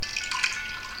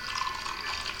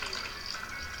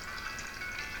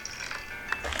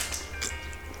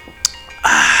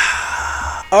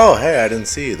Oh, hey, I didn't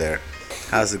see you there.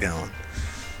 How's it going?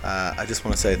 I just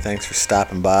want to say thanks for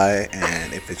stopping by,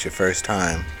 and if it's your first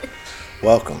time,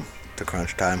 welcome to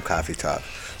Crunch Time Coffee Talk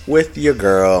with your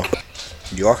girl,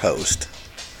 your host,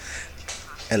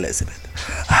 Elizabeth.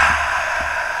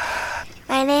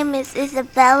 My name is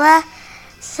Isabella,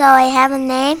 so I have a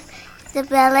name.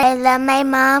 Isabella, I love my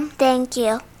mom. Thank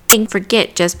you. Don't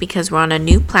forget, just because we're on a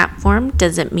new platform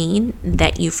doesn't mean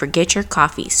that you forget your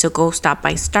coffee. So go stop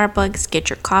by Starbucks, get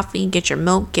your coffee, get your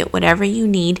milk, get whatever you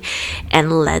need,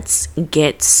 and let's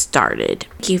get started.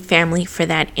 Thank you, family, for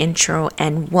that intro,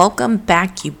 and welcome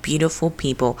back, you beautiful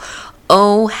people.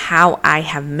 Oh, how I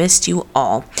have missed you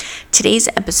all. Today's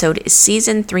episode is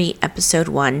Season 3, Episode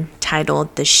 1,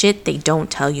 titled The Shit They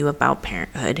Don't Tell You About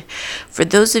Parenthood. For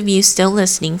those of you still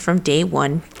listening from day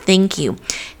one, thank you.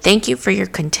 Thank you for your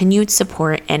continued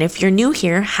support. And if you're new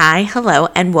here, hi, hello,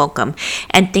 and welcome.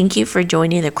 And thank you for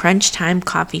joining the Crunch Time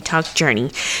Coffee Talk journey.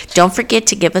 Don't forget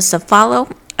to give us a follow,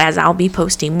 as I'll be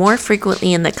posting more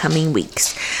frequently in the coming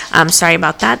weeks. I'm sorry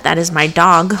about that. That is my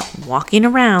dog walking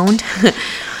around.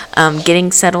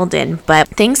 Getting settled in, but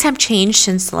things have changed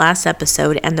since the last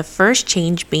episode, and the first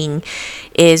change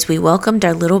is we welcomed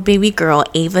our little baby girl,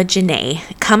 Ava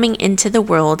Janae, coming into the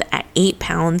world at 8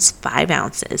 pounds, 5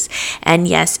 ounces. And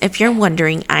yes, if you're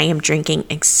wondering, I am drinking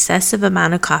excessive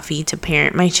amount of coffee to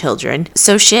parent my children.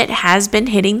 So shit has been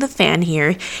hitting the fan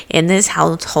here in this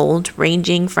household,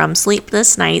 ranging from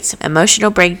sleepless nights,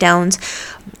 emotional breakdowns,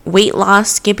 weight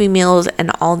loss, skipping meals, and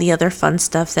all the other fun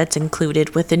stuff that's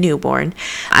included with a newborn.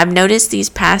 I've noticed these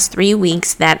past 3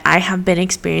 weeks that I have been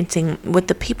experiencing what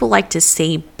the people like to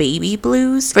say baby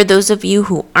blues. For those of you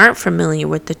who aren't familiar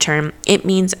with the term, it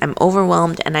means I'm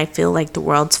overwhelmed and I feel like the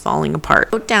world's falling apart.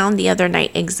 I wrote down the other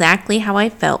night exactly how I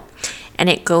felt, and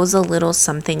it goes a little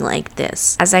something like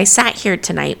this. As I sat here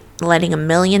tonight, letting a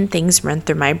million things run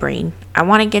through my brain, I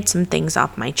want to get some things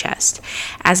off my chest.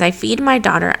 As I feed my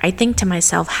daughter, I think to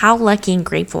myself how lucky and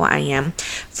grateful I am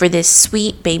for this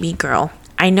sweet baby girl.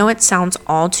 I know it sounds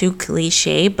all too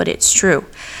cliche, but it's true.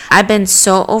 I've been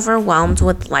so overwhelmed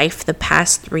with life the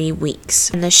past 3 weeks.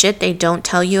 And the shit they don't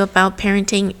tell you about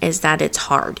parenting is that it's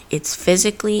hard. It's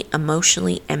physically,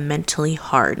 emotionally, and mentally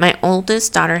hard. My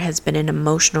oldest daughter has been an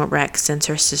emotional wreck since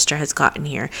her sister has gotten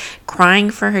here,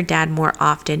 crying for her dad more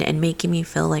often and making me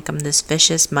feel like I'm this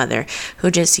vicious mother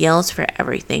who just yells for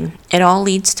everything. It all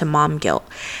leads to mom guilt.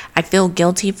 I feel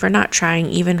guilty for not trying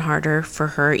even harder for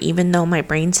her, even though my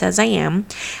brain says I am.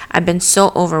 I've been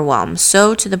so overwhelmed,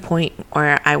 so to the point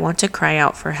where I want to cry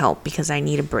out for help because I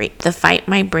need a break. The fight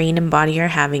my brain and body are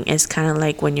having is kind of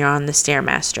like when you're on the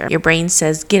Stairmaster. Your brain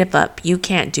says, get up, you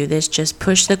can't do this, just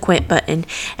push the quit button,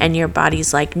 and your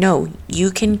body's like, no,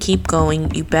 you can keep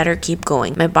going, you better keep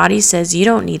going. My body says, you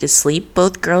don't need to sleep,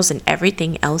 both girls and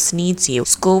everything else needs you.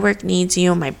 Schoolwork needs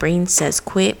you, my brain says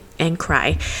quit and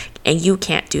cry, and you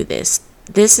can't do this.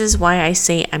 This is why I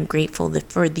say I'm grateful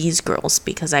for these girls,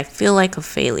 because I feel like a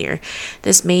failure.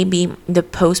 This may be the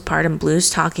postpartum blues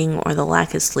talking or the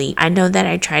lack of sleep. I know that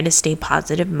I try to stay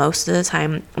positive most of the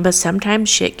time, but sometimes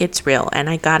shit gets real, and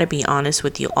I gotta be honest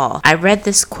with you all. I read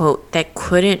this quote that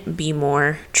couldn't be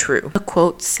more true. The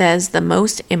quote says, the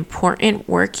most important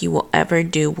work you will ever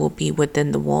do will be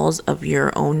within the walls of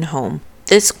your own home.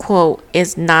 This quote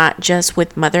is not just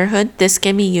with motherhood. This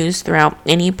can be used throughout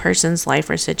any person's life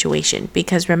or situation.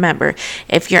 Because remember,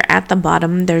 if you're at the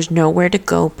bottom, there's nowhere to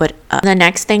go but up. The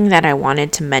next thing that I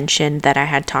wanted to mention that I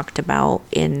had talked about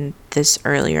in this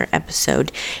earlier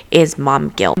episode is mom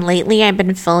guilt. Lately, I've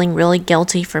been feeling really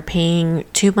guilty for paying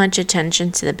too much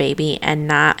attention to the baby and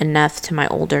not enough to my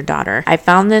older daughter. I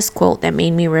found this quote that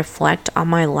made me reflect on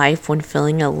my life when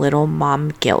feeling a little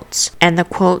mom guilt. And the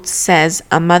quote says,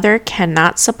 a mother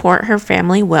cannot support her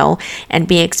family well and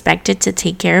be expected to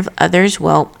take care of others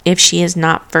well if she is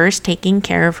not first taking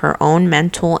care of her own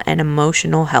mental and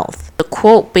emotional health. The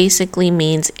quote basically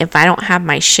means, if I don't have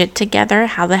my shit together,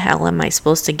 how the hell am I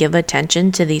supposed to give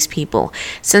attention to these people?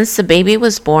 Since the baby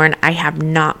was born, I have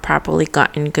not properly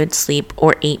gotten good sleep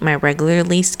or ate my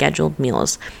regularly scheduled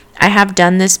meals. I have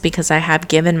done this because I have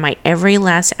given my every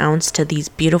last ounce to these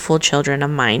beautiful children of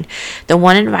mine. The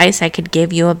one advice I could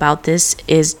give you about this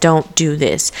is don't do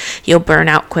this. You'll burn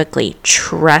out quickly.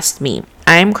 Trust me.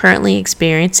 I am currently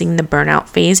experiencing the burnout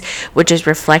phase, which is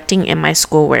reflecting in my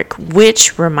schoolwork,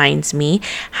 which reminds me,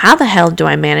 how the hell do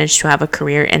I manage to have a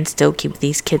career and still keep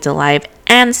these kids alive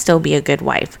and still be a good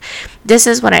wife? This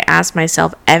is what I ask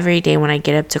myself every day when I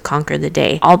get up to conquer the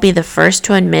day. I'll be the first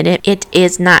to admit it. It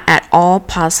is not at all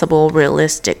possible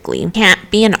realistically. You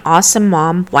can't be an awesome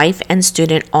mom, wife, and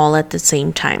student all at the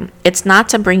same time. It's not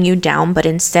to bring you down, but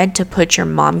instead to put your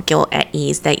mom guilt at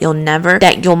ease that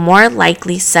you'll more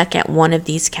likely suck at one of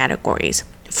these categories.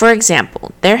 For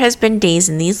example, there has been days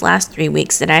in these last 3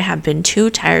 weeks that I have been too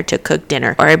tired to cook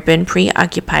dinner or I've been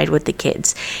preoccupied with the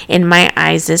kids. In my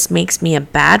eyes, this makes me a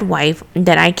bad wife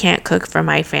that I can't cook for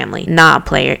my family. Nah,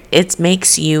 player, it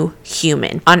makes you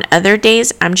human. On other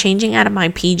days, I'm changing out of my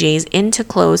PJs into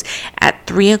clothes at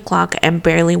 3 o'clock and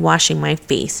barely washing my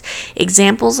face.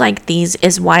 Examples like these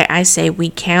is why I say we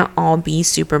can't all be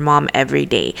super mom every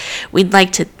day. We'd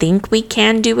like to think we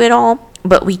can do it all,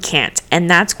 but we can't, and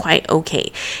that's quite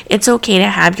okay. It's okay to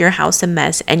have your house a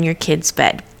mess and your kids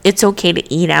fed. It's okay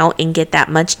to eat out and get that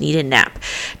much needed nap.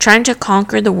 Trying to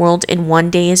conquer the world in one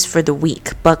day is for the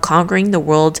weak, but conquering the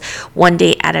world one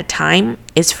day at a time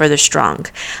is for the strong.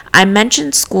 I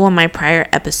mentioned school in my prior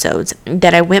episodes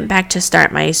that I went back to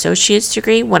start my associate's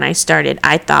degree. When I started,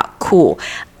 I thought, cool,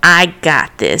 I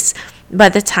got this. By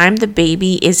the time the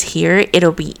baby is here,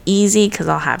 it'll be easy because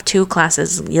I'll have 2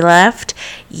 classes left.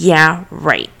 Yeah,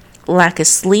 right. Lack of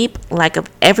sleep, lack of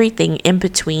everything in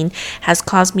between has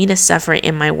caused me to suffer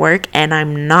in my work, and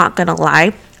I'm not gonna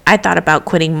lie, I thought about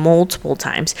quitting multiple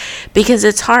times because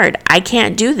it's hard. I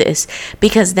can't do this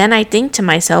because then I think to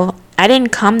myself, I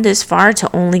didn't come this far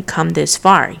to only come this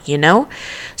far, you know?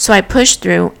 So I push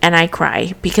through and I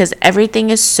cry because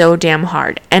everything is so damn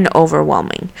hard and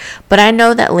overwhelming. But I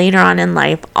know that later on in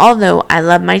life, although I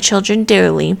love my children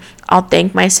dearly, I'll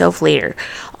thank myself later.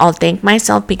 I'll thank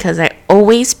myself because I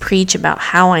always preach about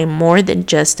how I'm more than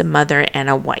just a mother and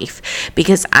a wife,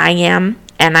 because I am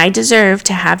and I deserve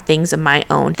to have things of my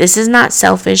own. This is not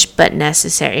selfish, but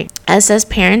necessary. Us as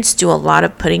parents do a lot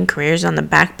of putting careers on the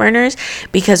back burners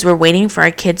because we're waiting for our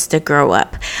kids to grow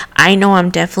up. I know I'm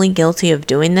definitely guilty of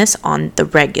doing this on the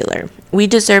regular. We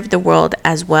deserve the world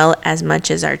as well as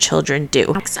much as our children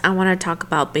do. Next, I want to talk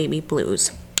about baby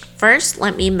blues. First,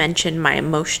 let me mention my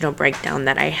emotional breakdown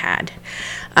that I had.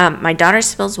 My daughter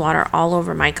spills water all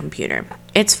over my computer.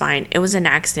 It's fine. It was an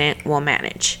accident. We'll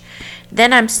manage.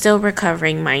 Then I'm still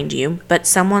recovering, mind you, but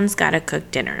someone's got to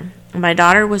cook dinner. My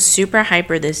daughter was super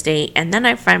hyper this day, and then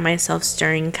I find myself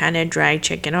stirring kind of dry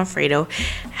chicken Alfredo,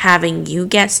 having, you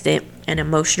guessed it, an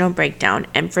emotional breakdown.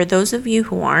 And for those of you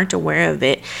who aren't aware of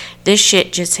it, this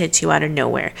shit just hits you out of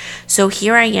nowhere. So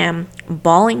here I am,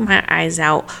 bawling my eyes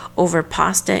out over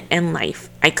pasta and life.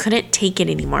 I couldn't take it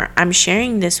anymore. I'm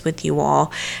sharing this with you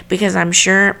all because I'm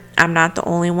sure I'm not the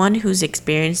only one who's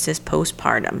experienced this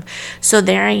postpartum. So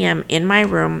there I am in my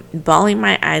room, bawling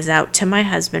my eyes out to my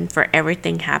husband for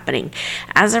everything happening.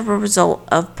 As a result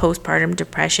of postpartum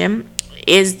depression,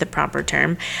 is the proper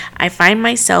term, I find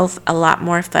myself a lot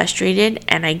more frustrated,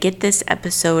 and I get this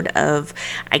episode of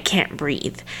I can't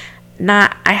breathe.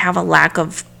 Not I have a lack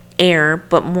of air,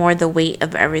 but more the weight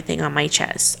of everything on my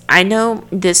chest. I know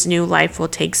this new life will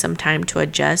take some time to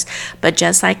adjust, but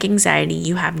just like anxiety,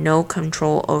 you have no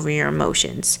control over your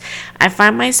emotions. I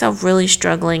find myself really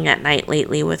struggling at night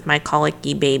lately with my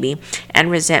colicky baby and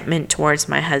resentment towards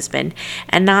my husband,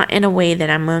 and not in a way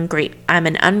that I'm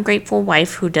an ungrateful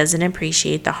wife who doesn't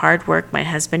appreciate the hard work my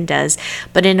husband does,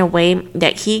 but in a way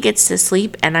that he gets to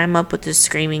sleep and I'm up with a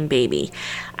screaming baby.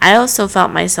 I also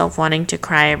felt myself wanting to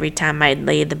cry every time I'd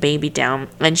lay the baby down,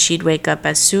 and she'd wake up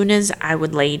as soon as I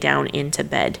would lay down into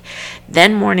bed.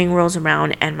 Then morning rolls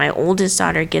around and my oldest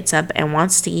daughter gets up and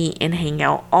wants to eat and hang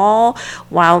out, all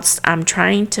whilst I'm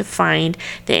trying to find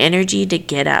the energy to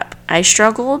get up. I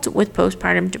struggled with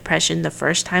postpartum depression the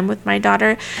first time with my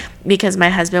daughter because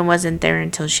my husband wasn't there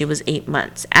until she was 8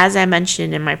 months, as I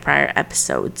mentioned in my prior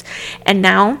episodes. And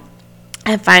now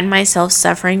I find myself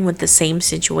suffering with the same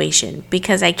situation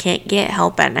because I can't get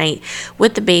help at night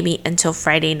with the baby until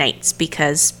Friday nights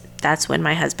because that's when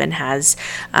my husband has,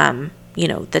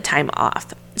 the time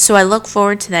off. So I look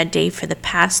forward to that day for the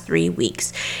past 3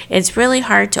 weeks. It's really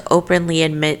hard to openly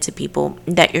admit to people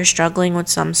that you're struggling with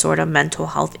some sort of mental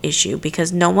health issue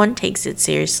because no one takes it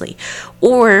seriously.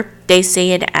 Or they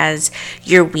say it as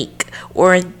you're weak.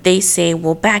 Or they say,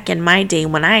 well, back in my day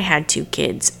when I had 2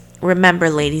 kids. Remember,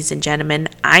 ladies and gentlemen,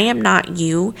 I am not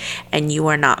you and you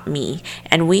are not me,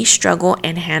 and we struggle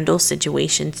and handle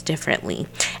situations differently.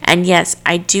 And yes,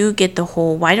 I do get the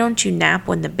whole why don't you nap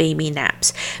when the baby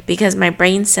naps, because my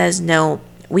brain says no,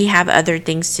 we have other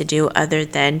things to do other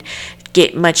than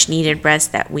get much needed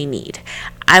rest that we need.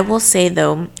 I will say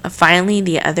though, finally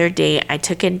the other day I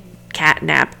took a cat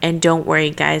nap. And don't worry,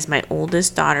 guys, my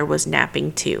oldest daughter was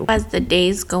napping too. As the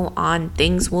days go on,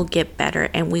 things will get better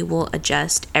and we will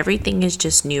adjust. Everything is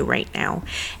just new right now.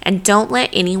 And don't let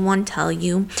anyone tell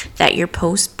you that your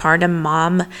postpartum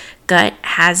mom gut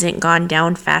hasn't gone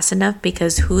down fast enough,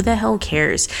 because who the hell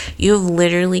cares? You've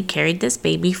literally carried this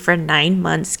baby for 9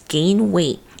 months, gained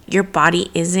weight. Your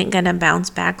body isn't going to bounce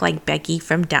back like Becky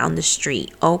from down the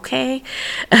street, okay?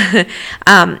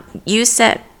 You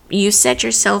set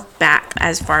yourself back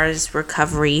as far as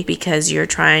recovery because you're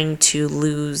trying to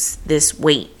lose this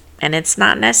weight, and it's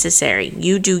not necessary.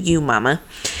 You do you, mama.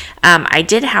 I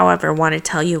did, however, want to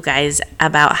tell you guys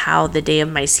about how the day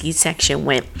of my C-section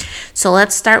went. So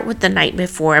let's start with the night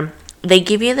before. They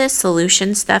give you this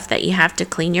solution stuff that you have to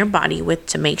clean your body with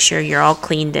to make sure you're all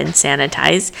cleaned and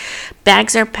sanitized.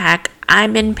 Bags are packed.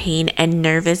 I'm in pain and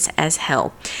nervous as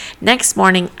hell. Next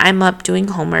morning, I'm up doing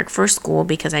homework for school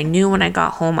because I knew when I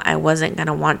got home I wasn't going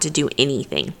to want to do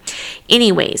anything.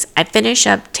 Anyways, I finish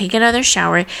up, take another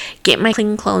shower, get my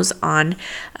clean clothes on.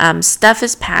 Stuff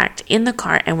is packed in the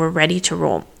car and we're ready to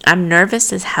roll. I'm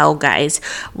nervous as hell, guys.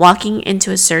 Walking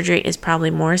into a surgery is probably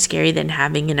more scary than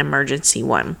having an emergency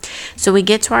one. So we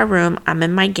get to our room. I'm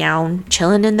in my gown,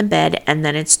 chilling in the bed, and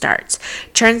then it starts.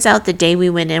 Turns out the day we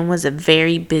went in was a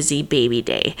very busy baby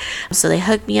day. So they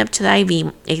hooked me up to the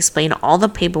IV, explain all the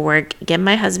paperwork, get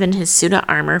my husband his suit of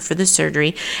armor for the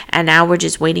surgery, and now we're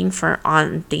just waiting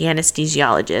on the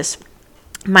anesthesiologist.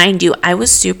 Mind you, I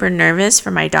was super nervous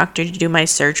for my doctor to do my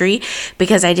surgery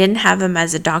because I didn't have him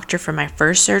as a doctor for my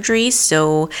first surgery,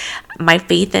 so my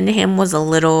faith in him was a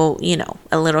little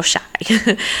shy.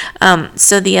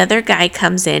 So the other guy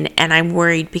comes in and I'm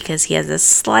worried because he has a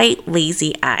slight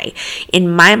lazy eye. In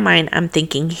my mind, I'm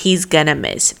thinking he's gonna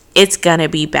miss. It's gonna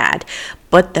be bad.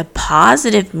 But the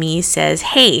positive me says,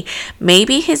 hey,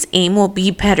 maybe his aim will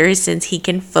be better since he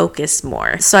can focus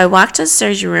more. So I walk to the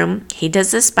surgery room. He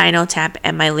does the spinal tap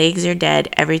and my legs are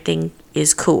dead. Everything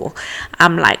is cool.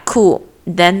 I'm like, cool.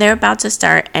 Then they're about to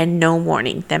start and no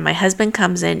warning. Then my husband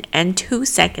comes in and 2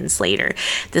 seconds later,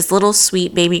 this little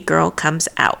sweet baby girl comes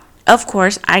out. Of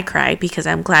course, I cry because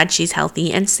I'm glad she's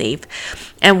healthy and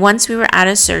safe. And once we were out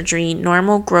of surgery,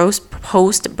 normal gross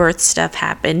post-birth stuff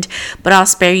happened, but I'll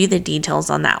spare you the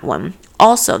details on that one.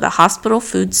 Also, the hospital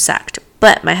food sucked,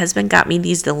 but my husband got me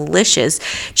these delicious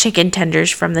chicken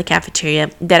tenders from the cafeteria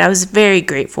that I was very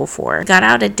grateful for. Got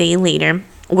out a day later,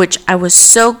 which I was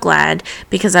so glad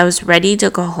because I was ready to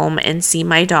go home and see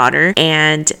my daughter,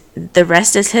 and the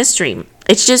rest is history.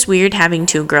 It's just weird having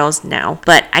 2 girls now,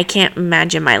 but I can't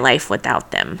imagine my life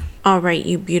without them. All right,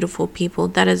 you beautiful people,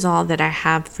 that is all that I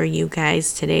have for you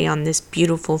guys today on this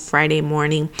beautiful Friday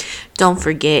morning. Don't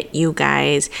forget, you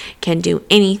guys can do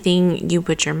anything you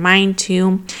put your mind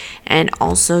to. And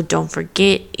also, don't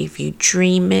forget, if you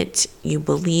dream it, you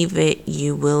believe it,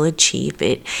 you will achieve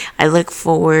it. I look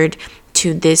forward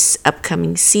to this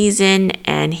upcoming season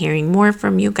and hearing more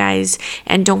from you guys.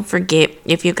 And don't forget,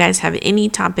 if you guys have any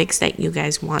topics that you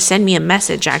guys want, send me a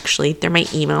message actually through my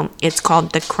email. It's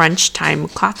called the Crunch Time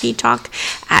Coffee Talk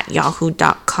at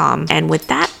yahoo.com. And with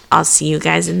that, I'll see you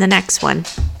guys in the next one.